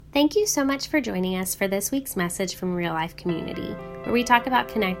Thank you so much for joining us for this week's message from Real Life Community, where we talk about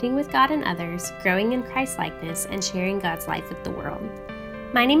connecting with God and others, growing in Christ-likeness, and sharing God's life with the world.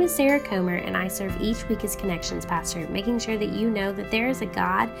 My name is Sarah Comer, and I serve each week as Connections Pastor, making sure that you know that there is a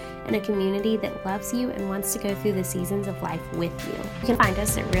God and a community that loves you and wants to go through the seasons of life with you. You can find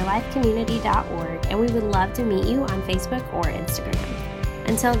us at reallifecommunity.org, and we would love to meet you on Facebook or Instagram.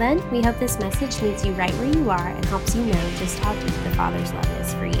 Until then, we hope this message meets you right where you are and helps you know just how deep the Father's love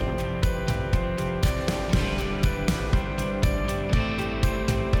is for you.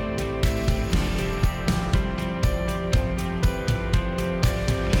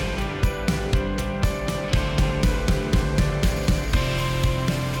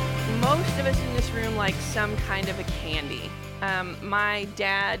 Most of us in this room like some kind of a candy. My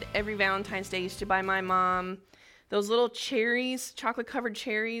dad, every Valentine's Day, used to buy my mom those little cherries, chocolate-covered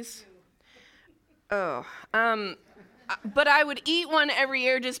cherries. But I would eat one every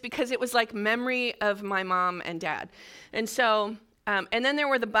year just because it was like memory of my mom and dad. And so, and then there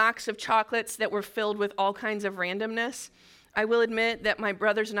were the box of chocolates that were filled with all kinds of randomness. I will admit that my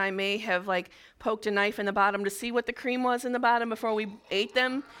brothers and I may have like poked a knife in the bottom to see what the cream was in the bottom before we ate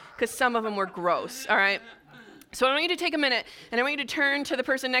them, because some of them were gross, all right? So I want you to take a minute, and I want you to turn to the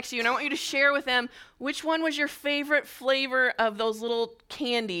person next to you, and I want you to share with them which one was your favorite flavor of those little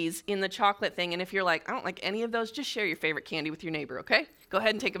candies in the chocolate thing. And if you're like, I don't like any of those, just share your favorite candy with your neighbor, okay? Go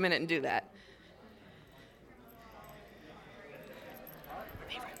ahead and take a minute and do that.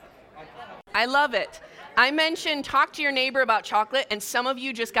 I love it. I mentioned talk to your neighbor about chocolate, and some of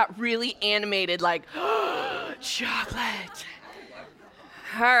you just got really animated, like, oh, chocolate.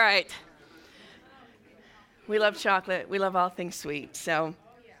 All right. We love chocolate. We love all things sweet. So,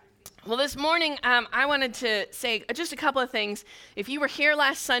 well, this morning, I wanted to say just a couple of things. If you were here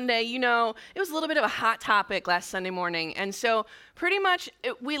last Sunday, you know it was a little bit of a hot topic last Sunday morning. And so pretty much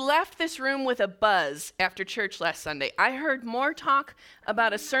we left this room with a buzz after church last Sunday. I heard more talk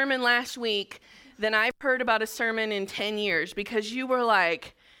about a sermon last week than I've heard about a sermon in 10 years because you were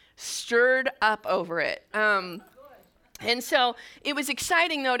like stirred up over it. And so it was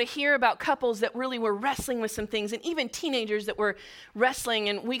exciting, though, to hear about couples that really were wrestling with some things, and even teenagers that were wrestling.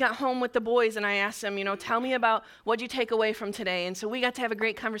 And we got home with the boys, and I asked them, tell me about what you take away from today. And so we got to have a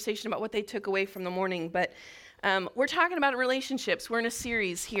great conversation about what they took away from the morning. But we're talking about relationships. We're in a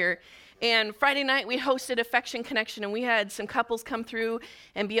series here. And Friday night, we hosted Affection Connection, and we had some couples come through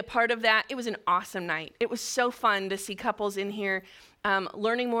and be a part of that. It was an awesome night. It was so fun to see couples in here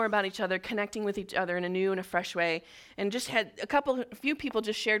learning more about each other, connecting with each other in a new and a fresh way. And just had a few people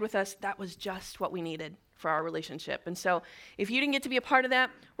just shared with us that was just what we needed for our relationship. And so if you didn't get to be a part of that,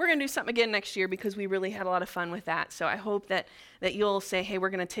 we're going to do something again next year because we really had a lot of fun with that. So I hope that you'll say, hey,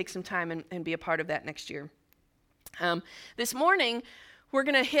 we're going to take some time and be a part of that next year. This morning, we're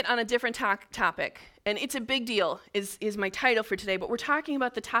going to hit on a different topic, and it's a big deal, is my title for today, but we're talking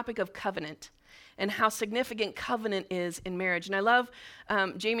about the topic of covenant and how significant covenant is in marriage. And I love,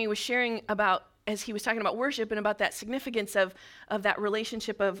 Jamie was sharing about, as he was talking about worship, and about that significance of that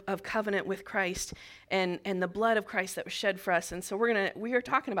relationship of covenant with Christ and the blood of Christ that was shed for us. And so we are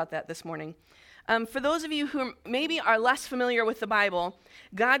talking about that this morning. For those of you who maybe are less familiar with the Bible,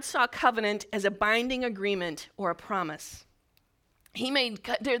 God saw covenant as a binding agreement or a promise.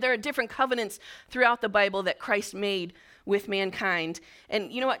 There are different covenants throughout the Bible that Christ made with mankind.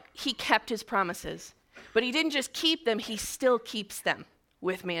 And you know what? He kept his promises. But he didn't just keep them, he still keeps them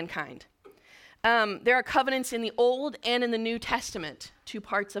with mankind. There are covenants in the Old and in the New Testament, two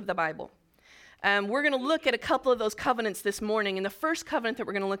parts of the Bible. We're going to look at a couple of those covenants this morning. And the first covenant that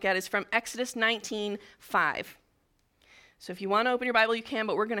we're going to look at is from Exodus 19:5. So if you want to open your Bible, you can,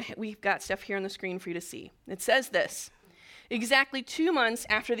 but we've got stuff here on the screen for you to see. It says this. Exactly 2 months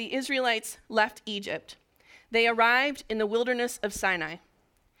after the Israelites left Egypt, they arrived in the wilderness of Sinai.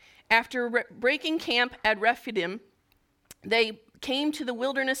 After breaking camp at Rephidim, they came to the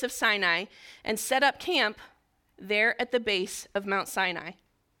wilderness of Sinai and set up camp there at the base of Mount Sinai.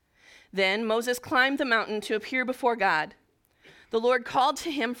 Then Moses climbed the mountain to appear before God. The Lord called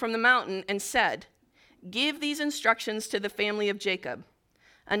to him from the mountain and said, "Give these instructions to the family of Jacob.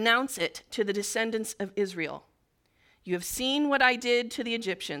 Announce it to the descendants of Israel. You have seen what I did to the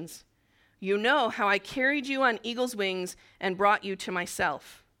Egyptians. You know how I carried you on eagle's wings and brought you to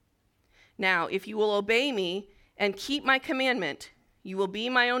myself. Now, if you will obey me and keep my commandment, you will be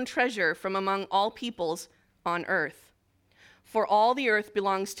my own treasure from among all peoples on earth. For all the earth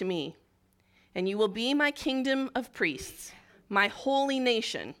belongs to me, and you will be my kingdom of priests, my holy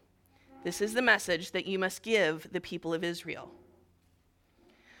nation. This is the message that you must give the people of Israel."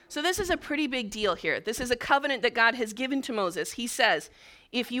 So this is a pretty big deal here. This is a covenant that God has given to Moses. He says,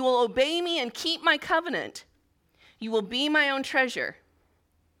 If you will obey me and keep my covenant, you will be my own treasure.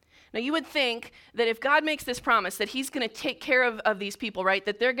 Now, you would think that if God makes this promise that he's going to take care of these people, right,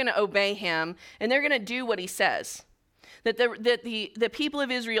 that they're going to obey him and they're going to do what he says, that the people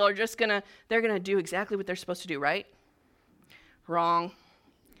of Israel are just they're going to do exactly what they're supposed to do, right? Wrong.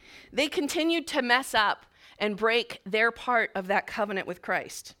 They continued to mess up and break their part of that covenant with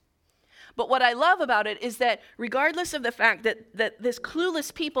Christ. But what I love about it is that regardless of the fact that this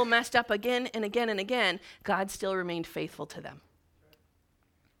clueless people messed up again and again and again, God still remained faithful to them.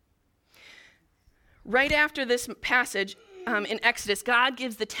 Right after this passage in Exodus, God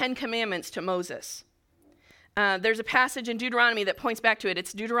gives the 10 Commandments to Moses. There's a passage in Deuteronomy that points back to it.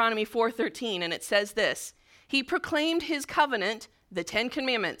 It's Deuteronomy 4:13, and it says this: He proclaimed his covenant, the 10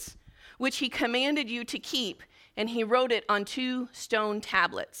 Commandments, which he commanded you to keep, and he wrote it on 2 stone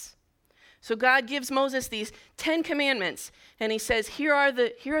tablets. So God gives Moses these 10 commandments, and he says, here are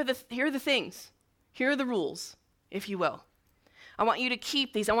the things. Here are the rules, if you will. I want you to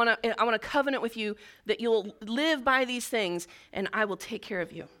keep these. I want to covenant with you that you'll live by these things, and I will take care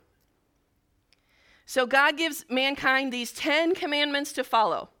of you. So God gives mankind these 10 commandments to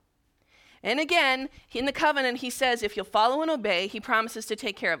follow. And again, in the covenant, he says if you'll follow and obey, he promises to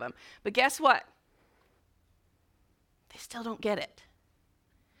take care of them. But guess what? They still don't get it.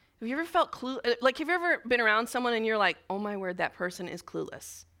 Have you ever felt have you ever been around someone and you're like, oh my word, that person is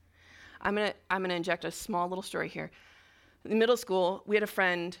clueless? I'm gonna inject a small little story here. In middle school, we had a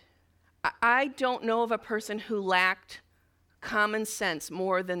friend. I don't know of a person who lacked common sense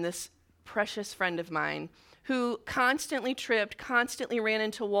more than this precious friend of mine, who constantly tripped, constantly ran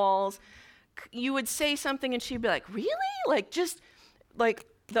into walls. You would say something and she'd be like, really?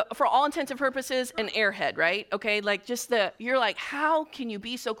 For all intents and purposes, an airhead, right? Okay, you're like, how can you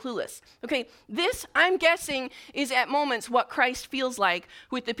be so clueless? Okay, this, I'm guessing, is at moments what Christ feels like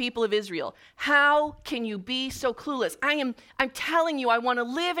with the people of Israel. How can you be so clueless? I'm telling you, I want to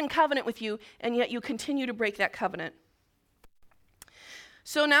live in covenant with you, and yet you continue to break that covenant.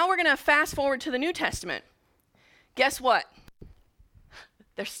 So now we're going to fast forward to the New Testament. Guess what?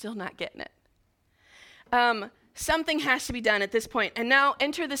 They're still not getting it. Something has to be done at this point. And now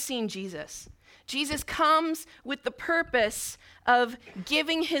enter the scene Jesus. Jesus comes with the purpose of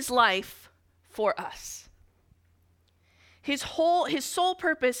giving his life for us. His sole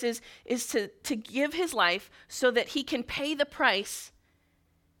purpose is to give his life so that he can pay the price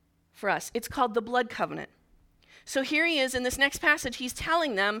for us. It's called the blood covenant. So here he is in this next passage. He's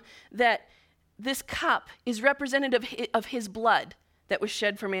telling them that this cup is representative of his blood that was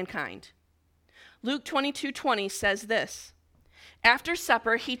shed for mankind. Luke 22:20 says this: After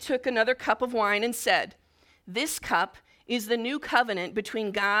supper, he took another cup of wine and said, "This cup is the new covenant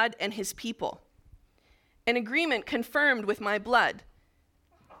between God and his people, an agreement confirmed with my blood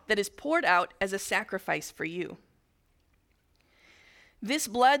that is poured out as a sacrifice for you." This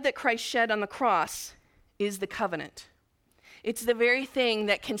blood that Christ shed on the cross is the covenant. It's the very thing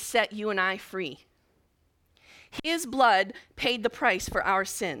that can set you and I free. His blood paid the price for our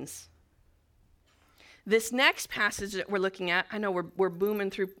sins. This next passage that we're looking at, I know we're booming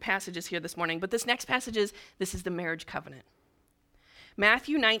through passages here this morning, but this next passage is the marriage covenant.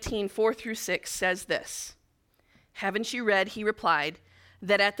 Matthew 19:4-6 says this: Haven't you read, he replied,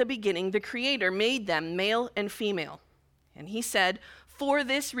 that at the beginning the Creator made them male and female? And he said, for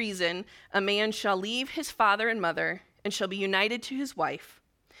this reason a man shall leave his father and mother and shall be united to his wife,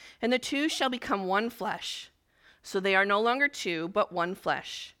 and the two shall become one flesh. So they are no longer two, but one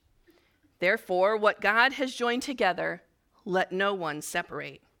flesh. Therefore, what God has joined together, let no one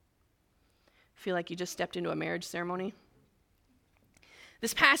separate. Feel like you just stepped into a marriage ceremony?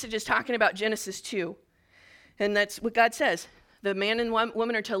 This passage is talking about Genesis 2, and that's what God says. The man and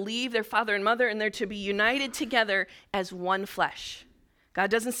woman are to leave their father and mother, and they're to be united together as one flesh. God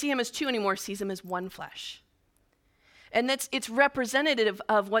doesn't see them as two anymore, sees them as one flesh. And it's representative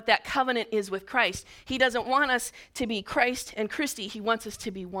of what that covenant is with Christ. He doesn't want us to be Christ and Christy. He wants us to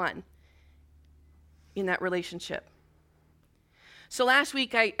be one in that relationship. So last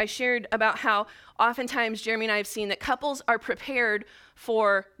week I shared about how oftentimes Jeremy and I have seen that couples are prepared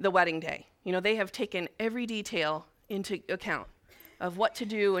for the wedding day. You know, they have taken every detail into account of what to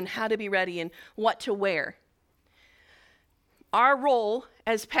do and how to be ready and what to wear. Our role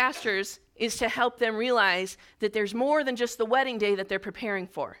as pastors is to help them realize that there's more than just the wedding day that they're preparing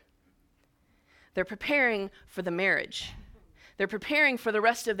for. They're preparing for the marriage. They're preparing for the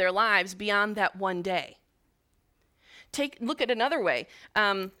rest of their lives beyond that one day. Look at another way.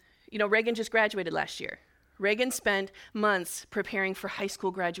 Reagan just graduated last year. Reagan spent months preparing for high school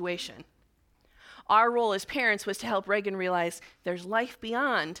graduation. our role as parents was to help Reagan realize there's life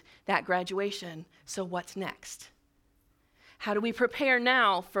beyond that graduation, so what's next? How do we prepare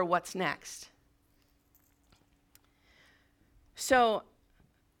now for what's next? So,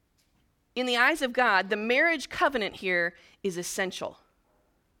 in the eyes of God, the marriage covenant here is essential.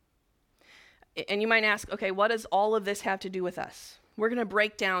 And you might ask, okay, what does all of this have to do with us? We're going to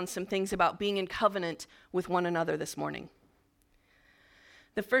break down some things about being in covenant with one another this morning.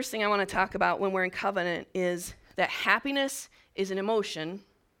 The first thing I want to talk about when we're in covenant is that happiness is an emotion,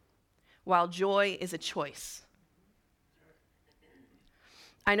 while joy is a choice.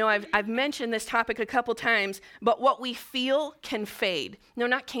 I know I've mentioned this topic a couple times, but what we feel can fade. No,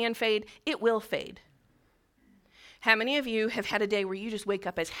 not can fade, it will fade. How many of you have had a day where you just wake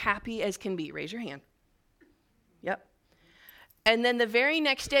up as happy as can be? Raise your hand. Yep. And then the very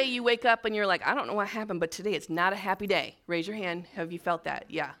next day you wake up and you're like, I don't know what happened, but today it's not a happy day. Raise your hand. Have you felt that?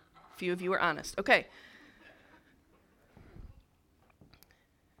 Yeah. A few of you are honest. Okay.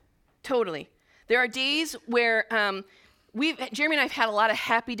 Totally. There are days where Jeremy and I have had a lot of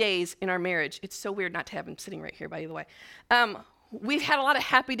happy days in our marriage. It's so weird not to have him sitting right here, by the way. We've had a lot of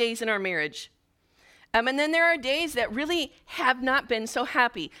happy days in our marriage. And then there are days that really have not been so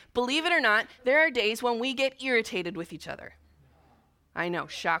happy. Believe it or not, there are days when we get irritated with each other. I know,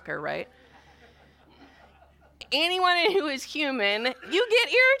 shocker, right? Anyone who is human, you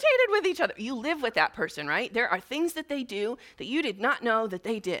get irritated with each other. You live with that person, right? There are things that they do that you did not know that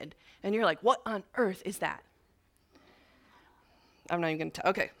they did. And you're like, what on earth is that? I'm not even going to tell.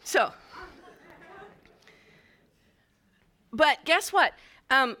 Okay, so. But guess what?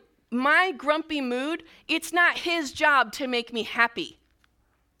 My grumpy mood, it's not his job to make me happy.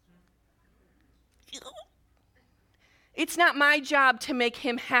 It's not my job to make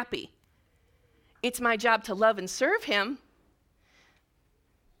him happy. It's my job to love and serve him.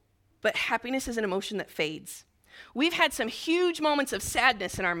 But happiness is an emotion that fades. We've had some huge moments of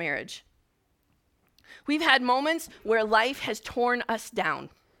sadness in our marriage. We've had moments where life has torn us down.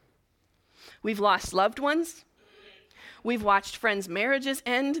 We've lost loved ones. We've watched friends' marriages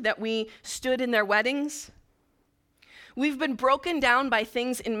end that we stood in their weddings. We've been broken down by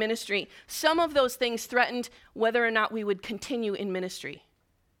things in ministry. Some of those things threatened whether or not we would continue in ministry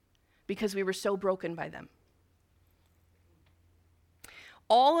because we were so broken by them.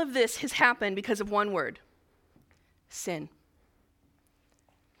 All of this has happened because of one word: sin.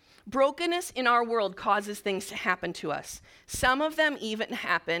 Brokenness in our world causes things to happen to us. Some of them even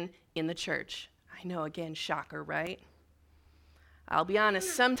happen in the church. I know, again, shocker, right? I'll be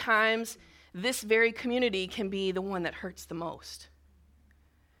honest, sometimes this very community can be the one that hurts the most.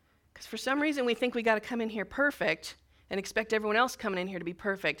 Because for some reason we think we got to come in here perfect and expect everyone else coming in here to be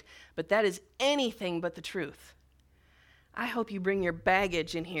perfect, but that is anything but the truth. I hope you bring your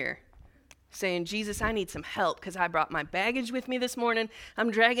baggage in here, saying, Jesus, I need some help because I brought my baggage with me this morning.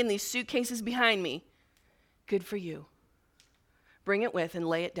 I'm dragging these suitcases behind me. Good for you. Bring it with and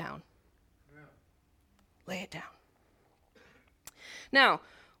lay it down. Yeah. Lay it down. Now,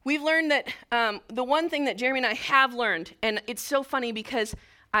 we've learned that the one thing that Jeremy and I have learned, and it's so funny because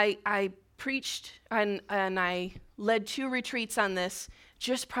I preached and I led 2 retreats on this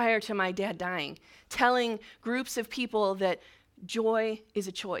just prior to my dad dying, telling groups of people that joy is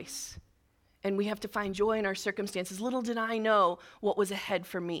a choice, and we have to find joy in our circumstances. Little did I know what was ahead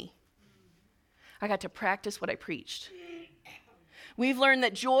for me. I got to practice what I preached. We've learned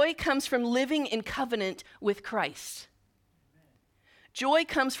that joy comes from living in covenant with Christ. Joy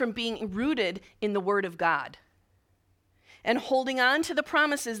comes from being rooted in the Word of God and holding on to the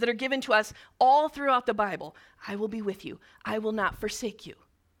promises that are given to us all throughout the Bible. I will be with you. I will not forsake you.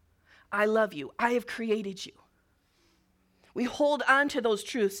 I love you. I have created you. We hold on to those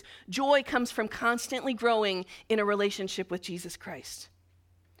truths. Joy comes from constantly growing in a relationship with Jesus Christ.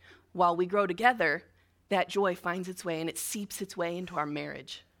 While we grow together, that joy finds its way and it seeps its way into our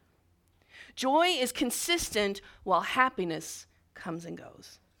marriage. Joy is consistent while happiness comes and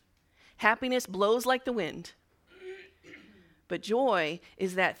goes. Happiness blows like the wind. But joy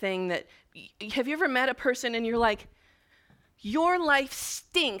is that thing that, have you ever met a person and you're like, your life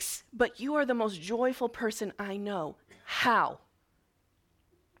stinks, but you are the most joyful person I know. How?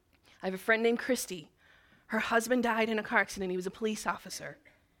 I have a friend named Christy. Her husband died in a car accident. He was a police officer.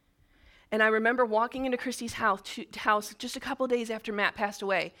 And I remember walking into Christy's house just a couple days after Matt passed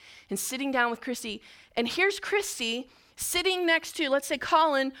away and sitting down with Christy. And here's Christy sitting next to, let's say,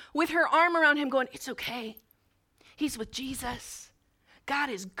 Colin, with her arm around him going, it's okay. He's with Jesus. God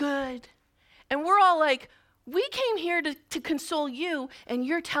is good. And we're all like, we came here to console you, and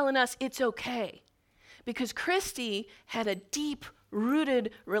you're telling us it's okay. Because Christy had a deep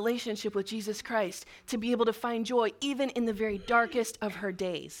rooted relationship with Jesus Christ to be able to find joy even in the very darkest of her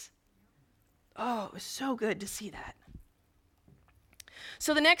days. Oh, it was so good to see that.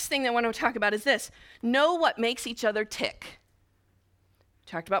 So the next thing that I want to talk about is this. Know what makes each other tick.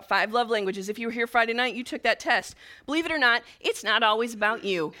 Talked about 5 love languages. If you were here Friday night, you took that test. Believe it or not, it's not always about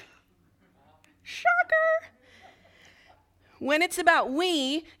you. Shocker! When it's about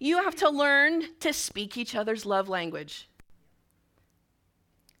we, you have to learn to speak each other's love language.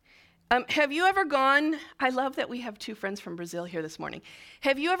 Have you ever gone, I love that we have 2 friends from Brazil here this morning.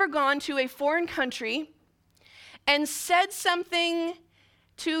 Have you ever gone to a foreign country and said something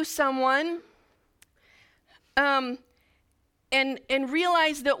to someone and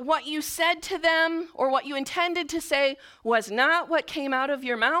realized that what you said to them or what you intended to say was not what came out of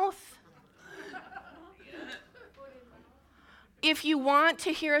your mouth? If you want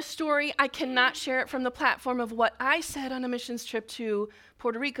to hear a story, I cannot share it from the platform of what I said on a missions trip to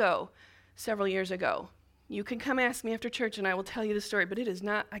Puerto Rico several years ago. You can come ask me after church and I will tell you the story, but it is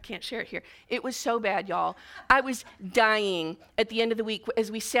not, I can't share it here. It was so bad, y'all. I was dying at the end of the week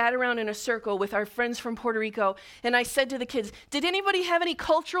as we sat around in a circle with our friends from Puerto Rico, and I said to the kids, did anybody have any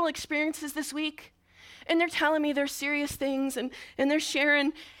cultural experiences this week? And they're telling me their serious things, and they're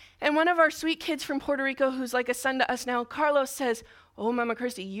sharing. And one of our sweet kids from Puerto Rico, who's like a son to us now, Carlos, says, oh, Mama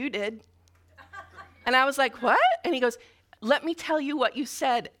Kirsty, you did. And I was like, what? And he goes, let me tell you what you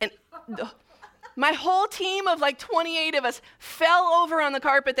said. And my whole team of like 28 of us fell over on the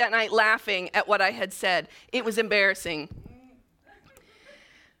carpet that night laughing at what I had said. It was embarrassing.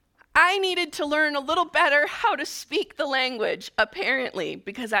 I needed to learn a little better how to speak the language, apparently,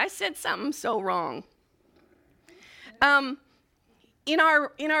 because I said something so wrong. In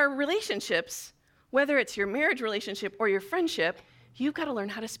our relationships, whether it's your marriage relationship or your friendship, you've got to learn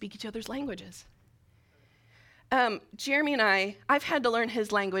how to speak each other's languages. Jeremy and I've had to learn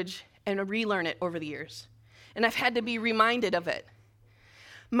his language and relearn it over the years. And I've had to be reminded of it.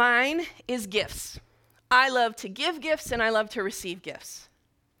 Mine is gifts. I love to give gifts and I love to receive gifts.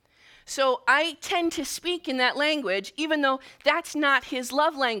 So I tend to speak in that language, even though that's not his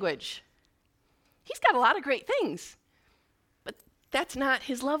love language. He's got a lot of great things, but that's not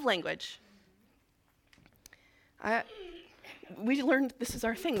his love language. We learned, this is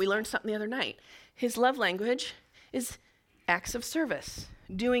our thing, we learned something the other night. His love language is acts of service,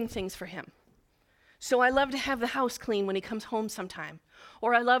 doing things for him. So I love to have the house clean when he comes home sometime,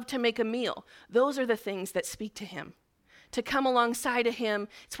 or I love to make a meal. Those are the things that speak to him. To come alongside of him,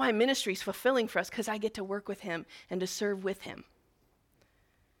 it's why ministry is fulfilling for us, because I get to work with him and to serve with him.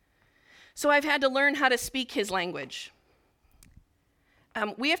 So I've had to learn how to speak his language.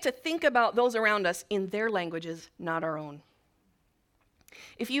 We have to think about those around us in their languages, not our own.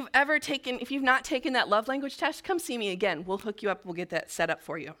 If you've not taken that love language test, come see me again. We'll hook you up. We'll get that set up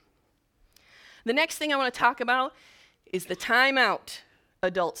for you. The next thing I want to talk about is the timeout,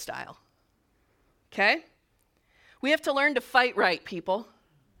 adult style. Okay? We have to learn to fight right, people.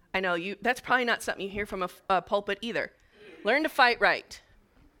 I know that's probably not something you hear from a pulpit either. Learn to fight right.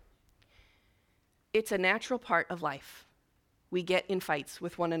 It's a natural part of life. We get in fights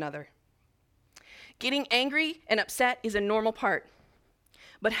with one another. Getting angry and upset is a normal part.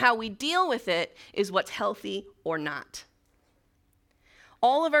 But how we deal with it is what's healthy or not.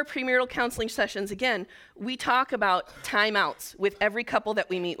 All of our premarital counseling sessions, again, we talk about timeouts with every couple that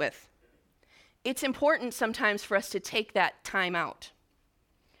we meet with. It's important sometimes for us to take that time out.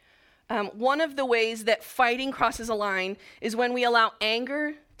 One of the ways that fighting crosses a line is when we allow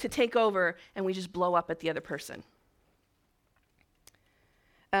anger to take over and we just blow up at the other person.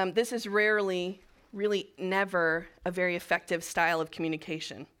 This is rarely, really never a very effective style of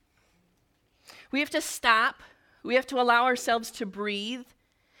communication. We have to stop, we have to allow ourselves to breathe,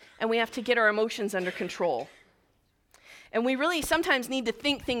 and we have to get our emotions under control. And we really sometimes need to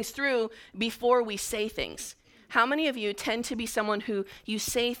think things through before we say things. How many of you tend to be someone who you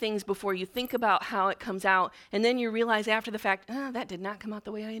say things before you think about how it comes out, and then you realize after the fact, that did not come out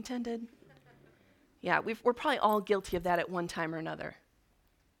the way I intended? Yeah, we're probably all guilty of that at one time or another.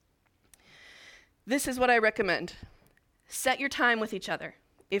 This is what I recommend. Set your time with each other.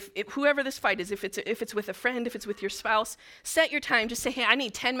 If whoever this fight is, if it's with a friend, if it's with your spouse, set your time. Just say, hey, I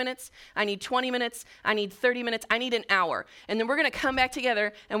need 10 minutes, I need 20 minutes, I need 30 minutes, I need an hour. And then we're going to come back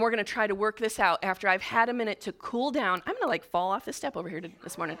together and we're going to try to work this out after I've had a minute to cool down. I'm going to fall off the step over here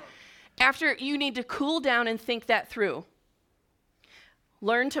this morning. After you need to cool down and think that through.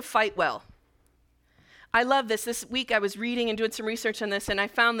 Learn to fight well. I love this. This week I was reading and doing some research on this, and I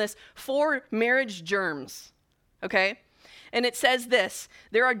found this 4 marriage germs, okay? And it says this: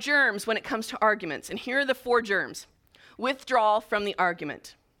 there are germs when it comes to arguments, and here are the 4 germs. withdrawal from the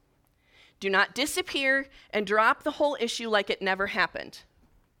argument. Do not disappear and drop the whole issue like it never happened.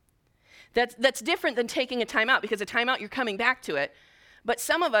 That's different than taking a timeout, because a timeout, you're coming back to it. But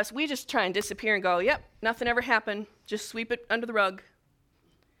some of us, we just try and disappear and go, yep, nothing ever happened. Just sweep it under the rug.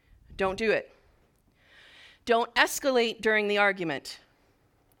 Don't do it. Don't escalate during the argument.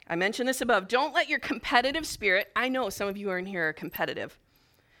 I mentioned this above. Don't let your competitive spirit, I know some of you are in here are competitive.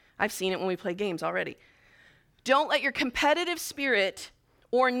 I've seen it when we play games already. Don't let your competitive spirit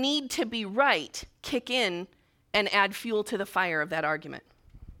or need to be right kick in and add fuel to the fire of that argument.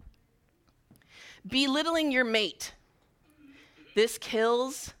 Belittling your mate. This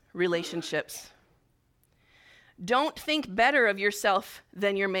kills relationships. Don't think better of yourself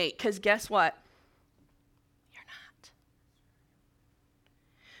than your mate, because guess what? You're not.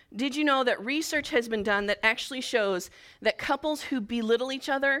 Did you know that research has been done that actually shows that couples who belittle each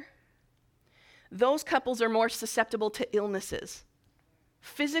other, those couples are more susceptible to illnesses,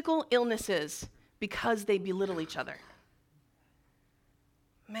 physical illnesses, because they belittle each other?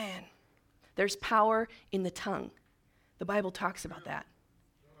 Man, there's power in the tongue. The Bible talks about that.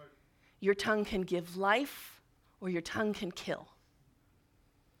 Your tongue can give life, or your tongue can kill.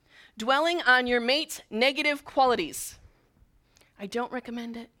 Dwelling on your mate's negative qualities. I don't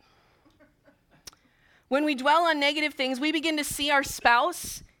recommend it. When we dwell on negative things, we begin to see our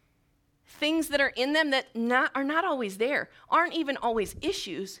spouse, things that are in them that are not always there, aren't even always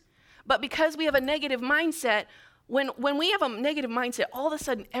issues, but because we have a negative mindset, when we have a negative mindset, all of a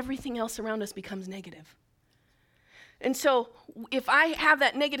sudden everything else around us becomes negative. And so if I have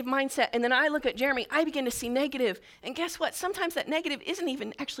that negative mindset and then I look at Jeremy, I begin to see negative. And guess what? Sometimes that negative isn't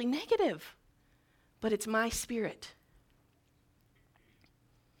even actually negative, but it's my spirit.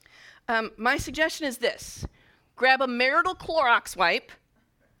 My suggestion is this. Grab a marital Clorox wipe,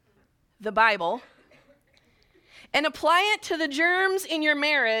 the Bible, and apply it to the germs in your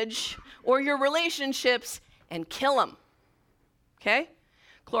marriage or your relationships and kill them. Okay?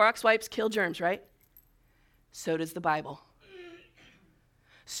 Clorox wipes kill germs, right? So does the Bible.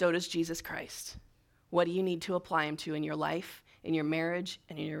 So does Jesus Christ. What do you need to apply him to in your life, in your marriage,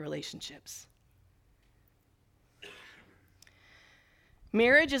 and in your relationships?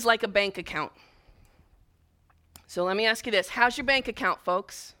 Marriage is like a bank account. So let me ask you this. How's your bank account,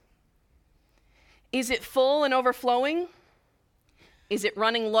 folks? Is it full and overflowing? Is it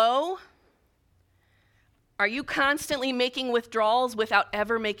running low? Are you constantly making withdrawals without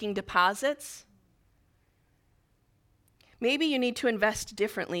ever making deposits? Maybe you need to invest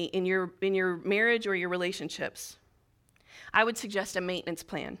differently in your marriage or your relationships. I would suggest a maintenance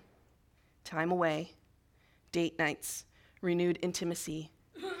plan. Time away, date nights, renewed intimacy.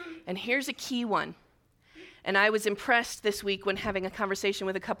 And here's a key one. And I was impressed this week when having a conversation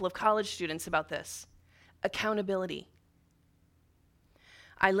with a couple of college students about this. Accountability.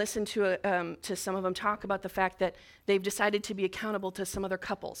 I listened to some of them talk about the fact that they've decided to be accountable to some other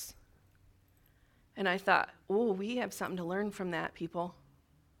couples. And I thought, oh, we have something to learn from that, people.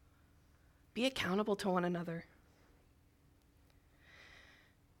 Be accountable to one another.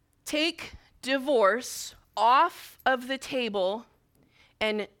 Take divorce off of the table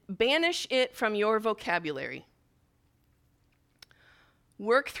and banish it from your vocabulary.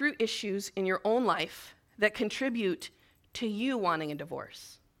 Work through issues in your own life that contribute to you wanting a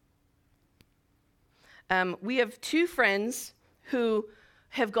divorce. We have two friends who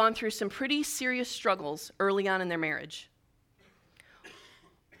have gone through some pretty serious struggles early on in their marriage.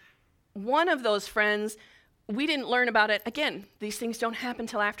 One of those friends, we didn't learn about it. Again, these things don't happen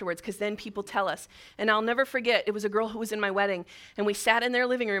till afterwards, because then people tell us. And I'll never forget, it was a girl who was in my wedding, and we sat in their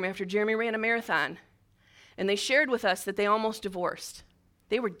living room after Jeremy ran a marathon, and they shared with us that they almost divorced.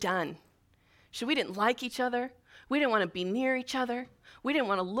 They were done. So we didn't like each other. We didn't want to be near each other. We didn't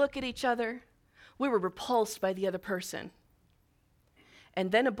want to look at each other. We were repulsed by the other person.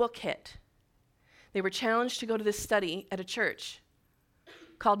 And then a book hit. They were challenged to go to this study at a church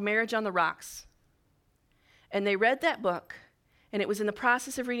called Marriage on the Rocks. And they read that book, and it was in the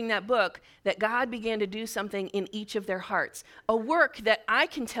process of reading that book that God began to do something in each of their hearts, a work that I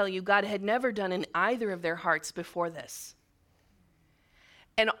can tell you God had never done in either of their hearts before this.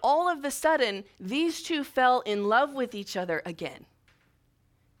 And all of a sudden, these two fell in love with each other again.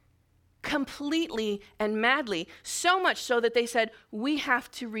 Completely and madly, so much so that they said, we have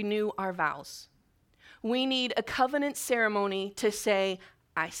to renew our vows. We need a covenant ceremony to say,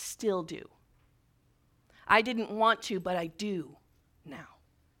 I still do. I didn't want to, but I do now.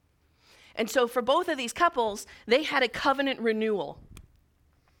 And so for both of these couples, they had a covenant renewal.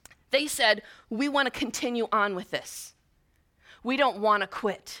 They said, we want to continue on with this. We don't want to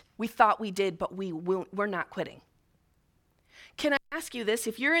quit. We thought we did, but we're not quitting. Can I ask you this?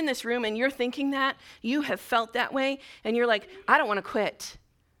 If you're in this room and you're thinking that, you have felt that way, and you're like, I don't want to quit.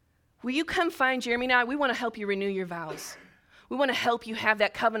 Will you come find Jeremy and I? We want to help you renew your vows. We want to help you have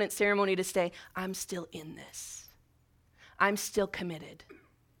that covenant ceremony to say, I'm still in this. I'm still committed.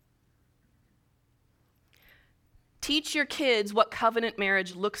 Teach your kids what covenant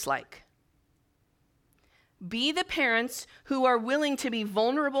marriage looks like. Be the parents who are willing to be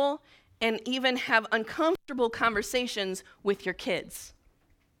vulnerable and even have uncomfortable conversations with your kids.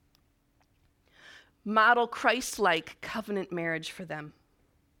 Model Christ-like covenant marriage for them.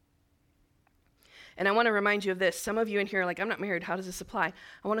 And I want to remind you of this. Some of you in here are like, I'm not married. How does this apply?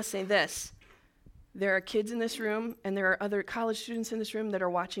 I want to say this. There are kids in this room, and there are other college students in this room that are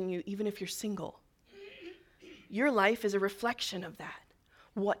watching you, even if you're single. Your life is a reflection of that.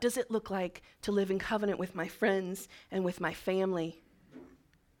 What does it look like to live in covenant with my friends and with my family?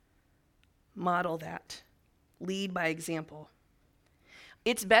 Model that. Lead by example.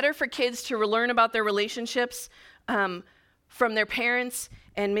 It's better for kids to learn about their relationships from their parents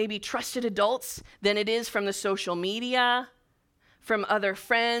and maybe trusted adults than it is from the social media, from other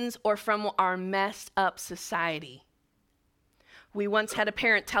friends, or from our messed up society. We once had a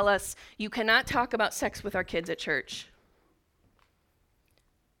parent tell us, you cannot talk about sex with our kids at church.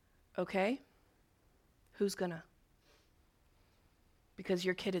 Okay? Who's gonna? Because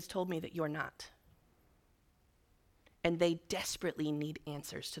your kid has told me that you're not. And they desperately need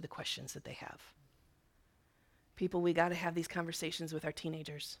answers to the questions that they have. People, we got to have these conversations with our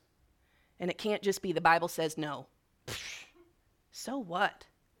teenagers. And it can't just be the Bible says no. So what?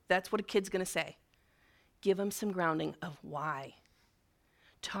 That's what a kid's going to say. Give them some grounding of why.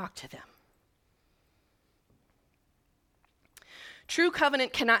 Talk to them. True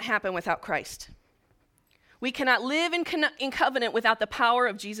covenant cannot happen without Christ. We cannot live in covenant without the power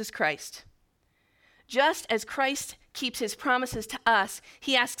of Jesus Christ. Just as Christ keeps his promises to us,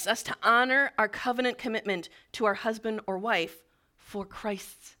 he asks us to honor our covenant commitment to our husband or wife for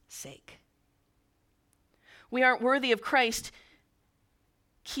Christ's sake. We aren't worthy of Christ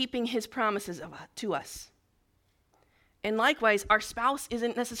keeping his promises to us. And likewise, our spouse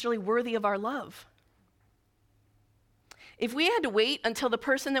isn't necessarily worthy of our love. If we had to wait until the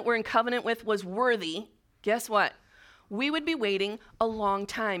person that we're in covenant with was worthy, guess what? We would be waiting a long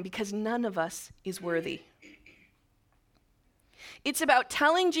time because none of us is worthy. It's about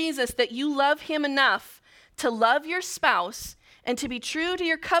telling Jesus that you love him enough to love your spouse and to be true to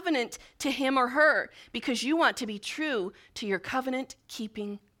your covenant to him or her because you want to be true to your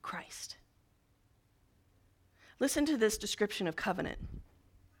covenant-keeping Christ. Listen to this description of covenant.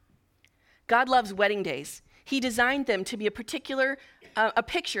 God loves wedding days. He designed them to be a picture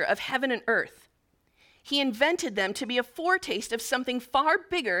of heaven and earth. He invented them to be a foretaste of something far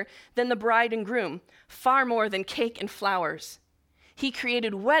bigger than the bride and groom, far more than cake and flowers. He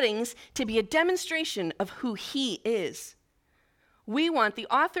created weddings to be a demonstration of who he is. We want the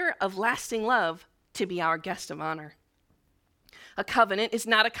author of lasting love to be our guest of honor. A covenant is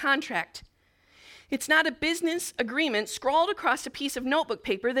not a contract. It's not a business agreement scrawled across a piece of notebook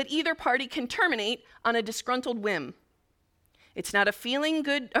paper that either party can terminate on a disgruntled whim. It's not a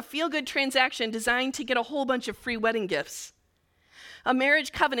feel-good transaction designed to get a whole bunch of free wedding gifts. A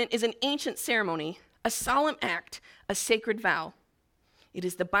marriage covenant is an ancient ceremony, a solemn act, a sacred vow. It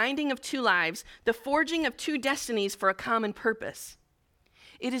is the binding of two lives, the forging of two destinies for a common purpose.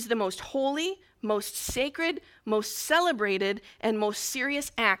 It is the most holy, most sacred, most celebrated, and most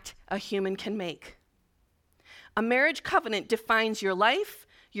serious act a human can make. A marriage covenant defines your life,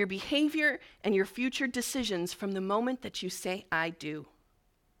 your behavior, and your future decisions from the moment that you say, I do.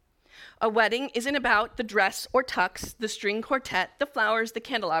 A wedding isn't about the dress or tux, the string quartet, the flowers, the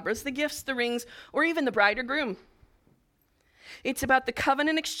candelabras, the gifts, the rings, or even the bride or groom. It's about the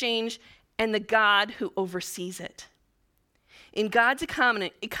covenant exchange and the God who oversees it. In God's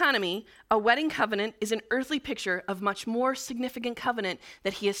economy, a wedding covenant is an earthly picture of much more significant covenant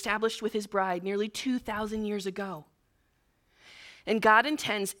that he established with his bride nearly 2,000 years ago. And God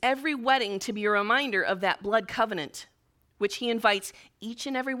intends every wedding to be a reminder of that blood covenant, which he invites each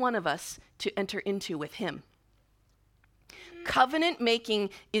and every one of us to enter into with him. Covenant making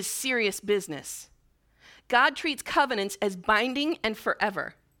is serious business. God treats covenants as binding and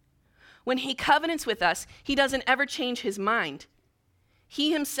forever. When he covenants with us, he doesn't ever change his mind.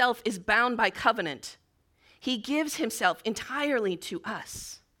 He himself is bound by covenant. He gives himself entirely to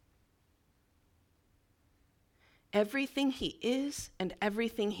us. Everything he is and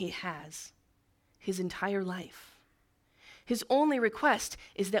everything he has, his entire life. His only request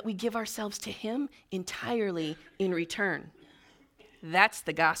is that we give ourselves to him entirely in return. That's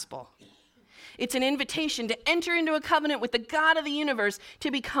the gospel. It's an invitation to enter into a covenant with the God of the universe,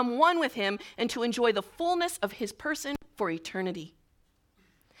 to become one with him, and to enjoy the fullness of his person for eternity.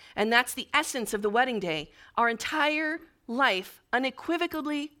 And that's the essence of the wedding day, our entire life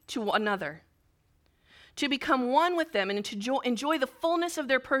unequivocally to one another. To become one with them and to enjoy the fullness of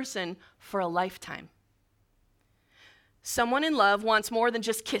their person for a lifetime. Someone in love wants more than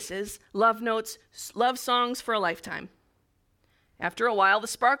just kisses, love notes, love songs for a lifetime. After a while, the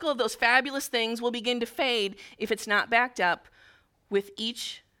sparkle of those fabulous things will begin to fade if it's not backed up with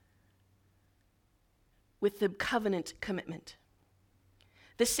the covenant commitment.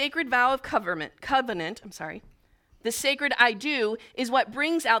 The sacred vow of covenant, the sacred I do, is what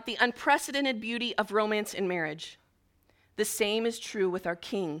brings out the unprecedented beauty of romance in marriage. The same is true with our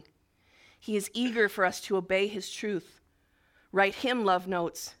King. He is eager for us to obey his truth, write him love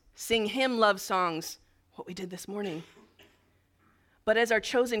notes, sing him love songs, what we did this morning. But as our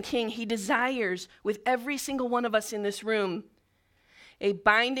chosen King, he desires, with every single one of us in this room, a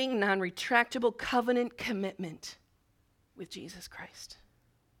binding, non-retractable covenant commitment with Jesus Christ.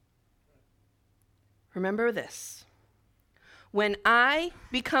 Remember this. When I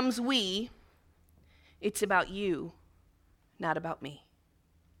becomes we, it's about you, not about me.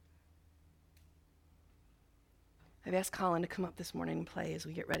 I've asked Colin to come up this morning and play as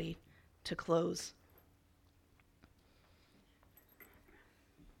we get ready to close.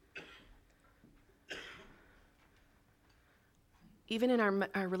 Even in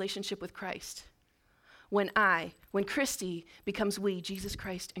our relationship with Christ, when Christy becomes we, Jesus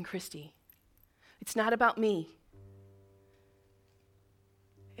Christ and Christy, it's not about me.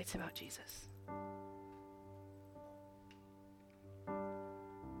 It's about Jesus.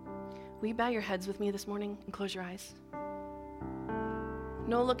 Will you bow your heads with me this morning and close your eyes?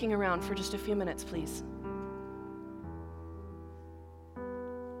 No looking around for just a few minutes, please.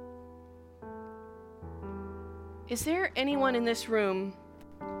 Is there anyone in this room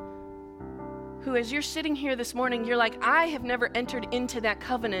who, as you're sitting here this morning, you're like, I have never entered into that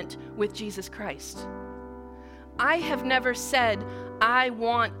covenant with Jesus Christ. I have never said, I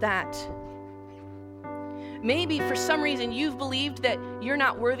want that. Maybe for some reason you've believed that you're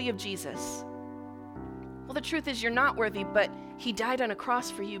not worthy of Jesus. Well, the truth is you're not worthy, but he died on a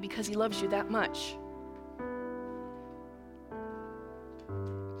cross for you because he loves you that much.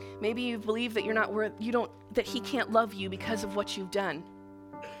 Maybe you've believed that you're not that he can't love you because of what you've done.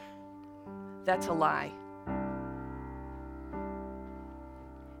 That's a lie.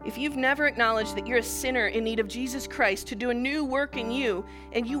 If you've never acknowledged that you're a sinner in need of Jesus Christ to do a new work in you,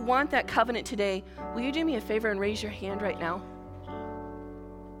 and you want that covenant today, will you do me a favor and raise your hand right now?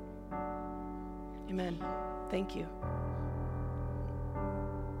 Amen. Thank you.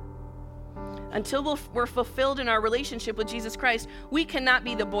 Until we're fulfilled in our relationship with Jesus Christ, we cannot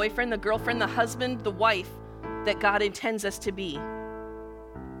be the boyfriend, the girlfriend, the husband, the wife that God intends us to be.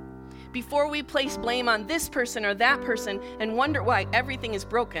 Before we place blame on this person or that person and wonder why everything is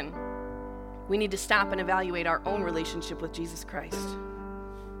broken, we need to stop and evaluate our own relationship with Jesus Christ.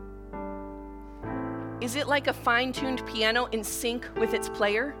 Is it like a fine-tuned piano in sync with its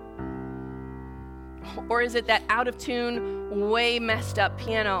player? Or is it that out of tune, way messed up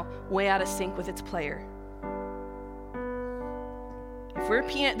piano, way out of sync with its player? If we're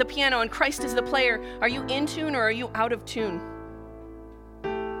the piano and Christ is the player, are you in tune or are you out of tune?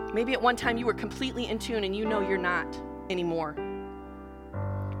 Maybe at one time you were completely in tune and you know you're not anymore.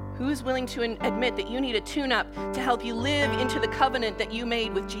 Who is willing to admit that you need a tune-up to help you live into the covenant that you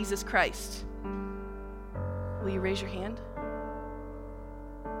made with Jesus Christ? Will you raise your hand?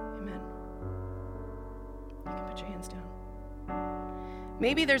 Amen. You can put your hands down.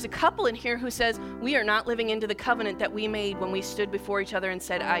 Maybe there's a couple in here who says, we are not living into the covenant that we made when we stood before each other and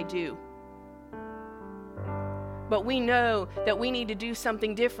said, I do. But we know that we need to do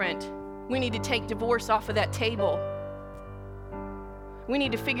something different. We need to take divorce off of that table. We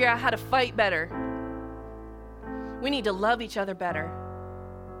need to figure out how to fight better. We need to love each other better.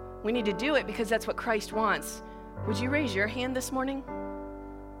 We need to do it because that's what Christ wants. Would you raise your hand this morning?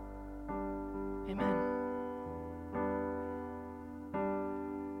 Amen.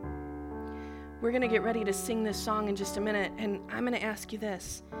 We're going to get ready to sing this song in just a minute, and I'm going to ask you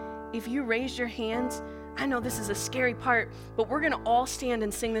this. If you raised your hands, I know this is a scary part, but we're going to all stand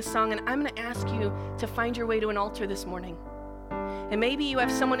and sing this song, and I'm going to ask you to find your way to an altar this morning. And maybe you have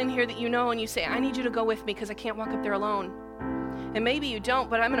someone in here that you know, and you say, I need you to go with me because I can't walk up there alone. And maybe you don't,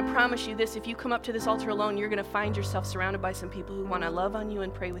 but I'm going to promise you this. If you come up to this altar alone, you're going to find yourself surrounded by some people who want to love on you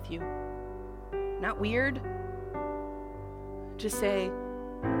and pray with you. Not weird. Just say,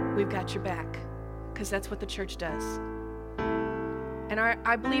 we've got your back, because that's what the church does. And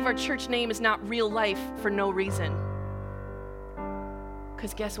I believe our church name is not Real Life for no reason.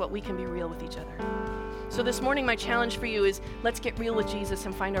 Because guess what? We can be real with each other. So this morning, my challenge for you is let's get real with Jesus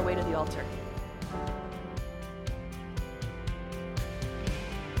and find our way to the altar.